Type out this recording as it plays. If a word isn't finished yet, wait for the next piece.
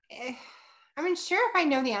I'm unsure if I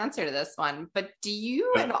know the answer to this one, but do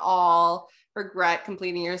you Yeah. at all regret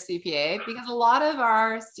completing your CPA? Because a lot of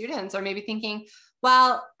our students are maybe thinking,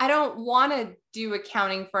 well, I don't want to do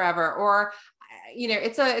accounting forever, or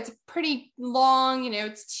it's a pretty long,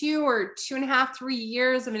 it's 2 or 2.5, 3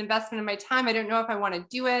 years of an investment in my time. I don't know if I want to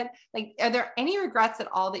do it. Like, are there any regrets at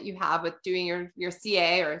all that you have with doing your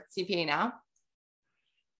CA or CPA now?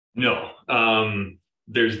 No,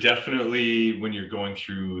 there's definitely when you're going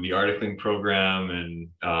through the articling program and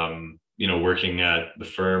working at the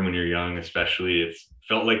firm when you're young, especially, it's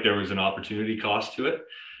felt like there was an opportunity cost to it.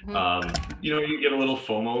 Mhm. You get a little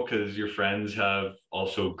FOMO because your friends have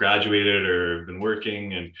also graduated or have been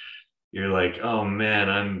working, and you're like, oh man,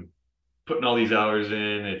 I'm putting all these hours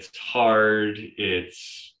in. It's hard.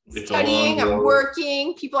 It's a long Studying, I'm road.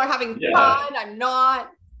 working, people are having Yeah, fun, I'm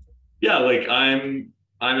not. yeah, like I'm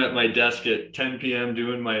at my desk at 10 p.m.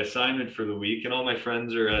 doing my assignment for the week, and all my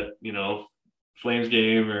friends are at, Flames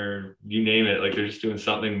game or you name it. Like they're just doing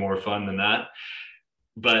something more fun than that.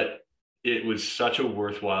 But it was such a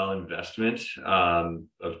worthwhile investment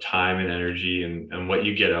of time and energy, and what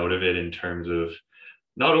you get out of it in terms of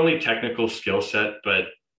not only technical skill set, but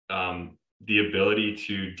the ability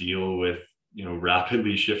to deal with,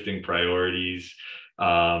 rapidly shifting priorities,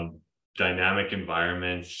 um, dynamic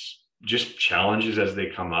environments, just challenges as they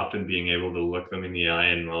come up, and being able to look them in the eye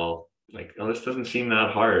and, well, like, oh, this doesn't seem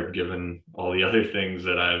that hard given all the other things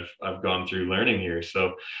that I've gone through learning here.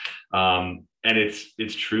 So and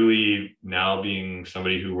it's truly, now being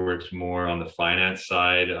somebody who works more on the finance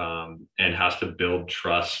side, and has to build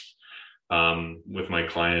trust with my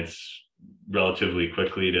clients relatively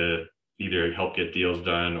quickly to either help get deals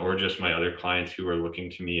done, or just my other clients who are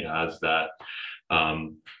looking to me as that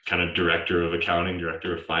kind of director of accounting,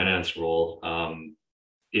 director of finance role.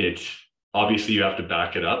 It obviously, you have to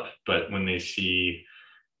back it up, but when they see,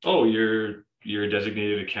 oh, you're a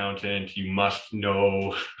designated accountant, you must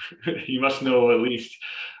know you must know at least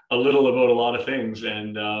a little about a lot of things.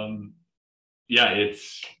 And yeah,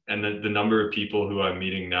 and the number of people who I'm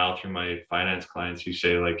meeting now through my finance clients who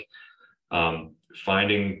say, like,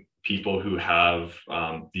 finding people who have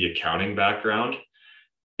the accounting background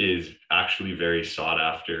is actually very sought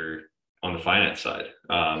after on the finance side,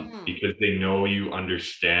 Mm. because they know you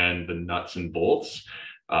understand the nuts and bolts,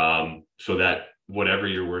 so that whatever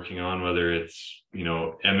you're working on, whether it's,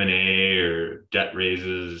 M&A or debt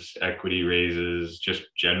raises, equity raises, just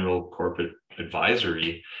general corporate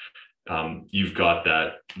advisory, you've got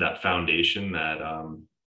that foundation that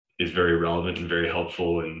is very relevant and very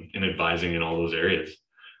helpful in advising in all those areas.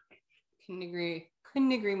 Couldn't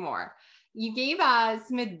agree more. You gave us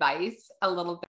some advice a little bit